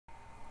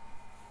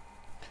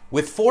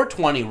With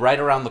 420 right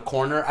around the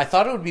corner, I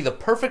thought it would be the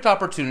perfect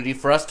opportunity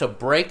for us to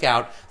break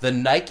out the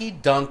Nike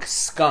Dunk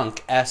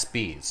Skunk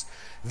SBs.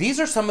 These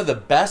are some of the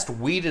best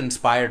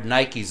weed-inspired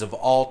Nikes of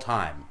all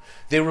time.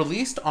 They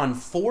released on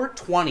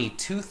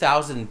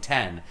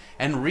 4/20/2010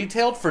 and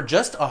retailed for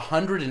just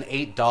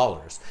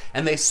 $108,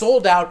 and they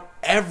sold out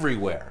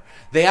everywhere.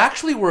 They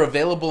actually were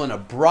available in a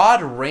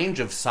broad range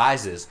of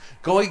sizes,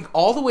 going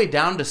all the way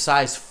down to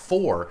size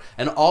 4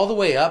 and all the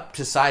way up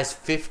to size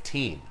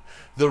 15.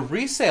 The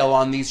resale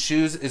on these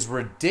shoes is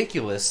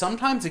ridiculous.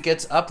 Sometimes it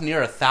gets up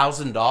near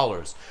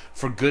 $1,000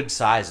 for good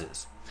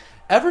sizes.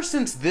 Ever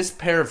since this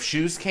pair of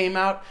shoes came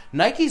out,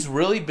 Nike's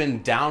really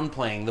been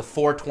downplaying the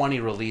 420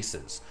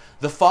 releases.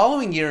 The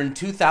following year in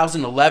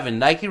 2011,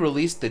 Nike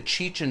released the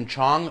Cheech and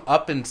Chong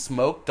Up in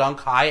Smoke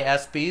Dunk High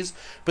SBs,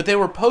 but they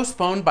were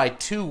postponed by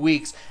 2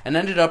 weeks and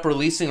ended up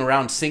releasing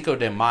around Cinco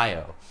de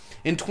Mayo.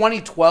 In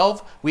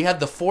 2012, we had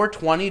the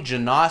 420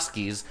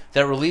 Janoskis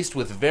that released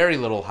with very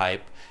little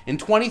hype. In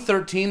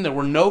 2013, there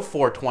were no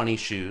 420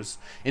 shoes.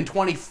 In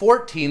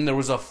 2014, there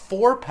was a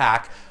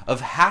 4-pack of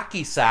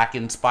hacky sack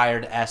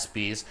inspired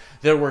SBs.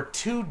 There were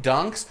 2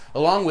 Dunks,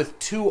 along with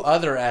 2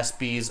 other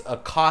SBs, a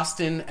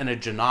Costin and a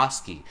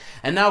Janoski.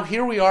 And now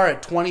here we are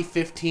at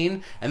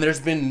 2015, and there's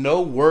been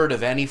no word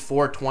of any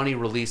 420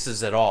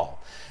 releases at all.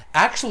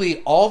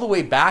 Actually, all the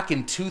way back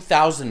in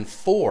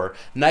 2004,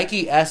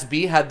 Nike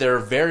SB had their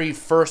very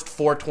first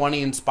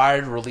 420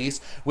 inspired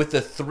release with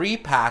the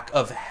 3-pack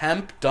of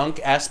hemp Dunk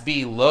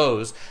SB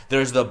lows.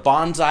 There's the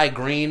Bonsai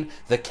Green,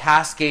 the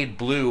Cascade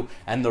Blue,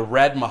 and the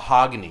Red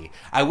Mahogany.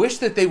 I wish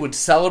that they would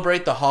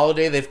celebrate the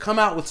holiday. They've come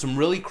out with some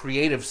really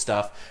creative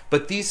stuff,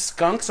 but these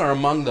skunks are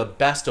among the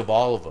best of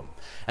all of them.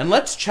 And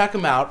let's check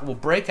them out. We'll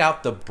break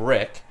out the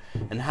brick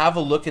and have a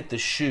look at the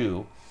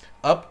shoe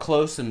up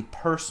close and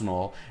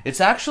personal.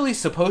 It's actually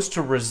supposed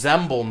to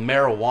resemble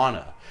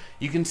marijuana.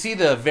 You can see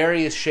the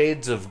various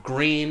shades of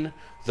green,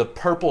 the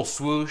purple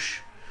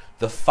swoosh,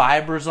 the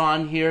fibers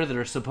on here that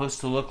are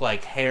supposed to look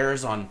like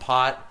hairs on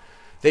pot.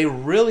 They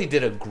really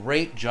did a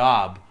great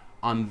job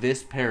on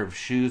this pair of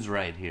shoes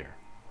right here.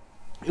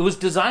 It was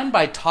designed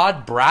by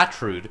Todd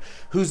Bratrud,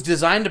 who's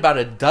designed about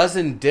a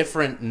dozen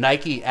different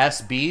Nike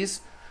SBs.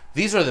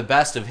 These are the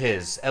best of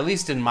his, at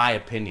least in my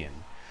opinion.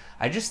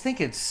 I just think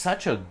it's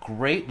such a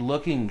great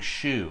looking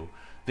shoe.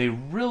 They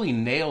really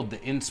nailed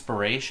the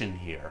inspiration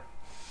here.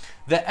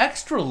 The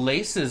extra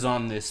laces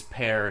on this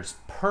pair is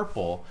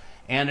purple,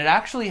 and it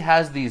actually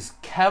has these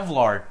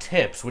Kevlar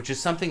tips, which is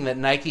something that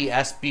Nike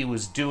SB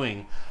was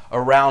doing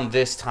around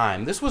this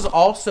time. This was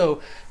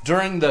also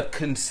during the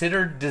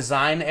Considered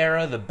Design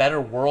era, the Better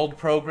World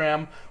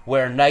program,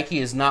 where Nike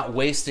is not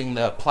wasting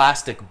the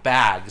plastic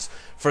bags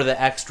for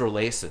the extra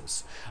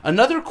laces.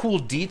 Another cool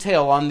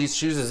detail on these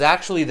shoes is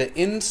actually the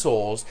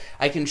insoles.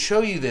 I can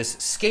show you this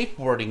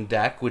skateboarding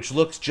deck, which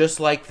looks just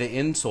like the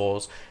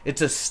insoles.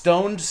 It's a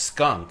stoned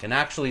skunk, and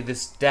actually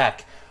this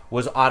deck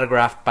was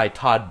autographed by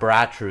Todd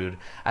Bratrud.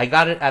 I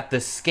got it at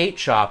the skate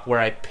shop where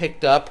I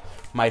picked up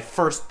my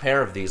first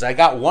pair of these. I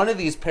got one of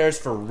these pairs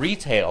for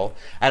retail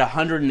at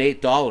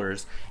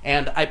 $108,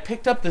 and I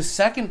picked up the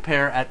second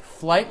pair at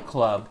Flight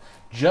Club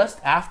just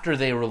after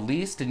they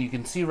released, and you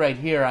can see right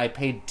here I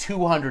paid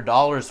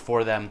 $200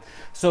 for them.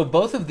 So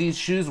both of these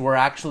shoes were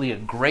actually a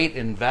great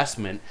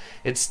investment.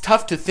 It's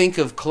tough to think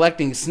of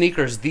collecting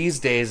sneakers these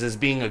days as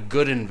being a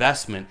good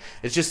investment.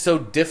 It's just so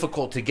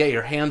difficult to get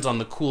your hands on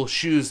the cool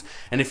shoes,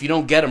 and if you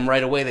don't get them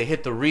right away, they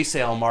hit the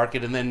resale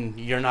market, and then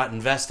you're not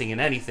investing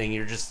in anything.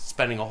 You're just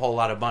spending a whole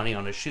lot of money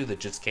on a shoe that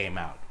just came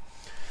out.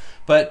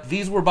 But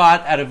these were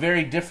bought at a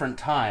very different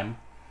time,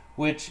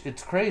 which,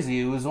 it's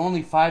crazy, it was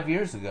only 5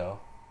 years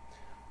ago.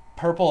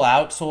 Purple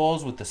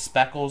outsoles with the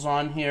speckles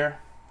on here.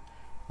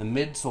 The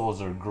midsoles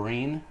are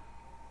green.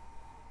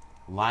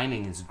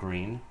 Lining is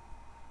green.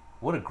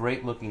 What a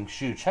great looking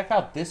shoe. Check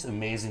out this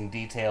amazing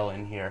detail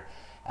in here.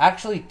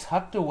 Actually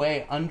tucked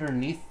away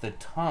underneath the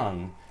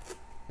tongue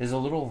is a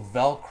little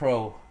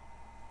Velcro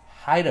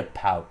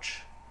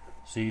hide-a-pouch,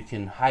 so you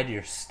can hide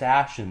your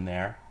stash in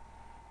there.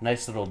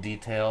 Nice little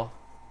detail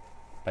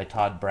by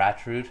Todd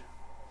Bratrud.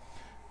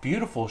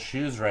 Beautiful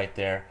shoes right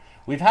there.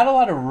 We've had a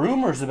lot of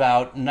rumors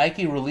about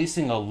Nike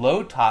releasing a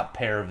low-top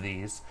pair of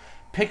these.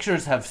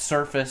 Pictures have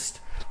surfaced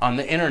on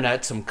the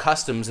internet. Some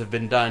customs have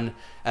been done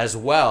as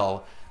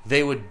well.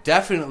 They would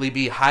definitely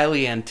be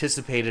highly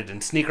anticipated, and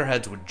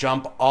sneakerheads would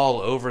jump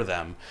all over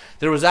them.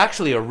 There was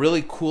actually a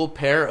really cool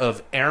pair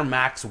of Air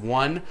Max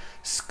 1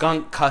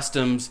 Skunk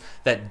Customs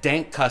that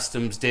Dank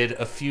Customs did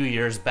a few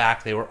years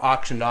back. They were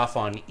auctioned off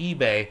on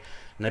eBay,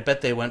 and I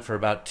bet they went for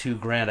about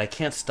 $2,000. I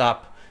can't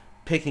stop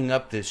picking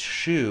up this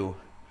shoe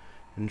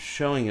and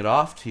showing it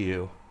off to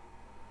you.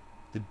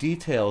 The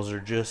details are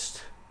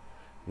just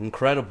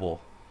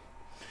incredible.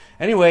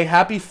 Anyway,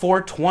 happy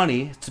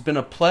 420. It's been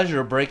a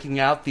pleasure breaking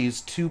out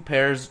these 2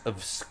 pairs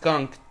of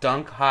Skunk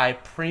Dunk High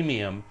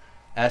Premium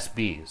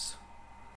SBs.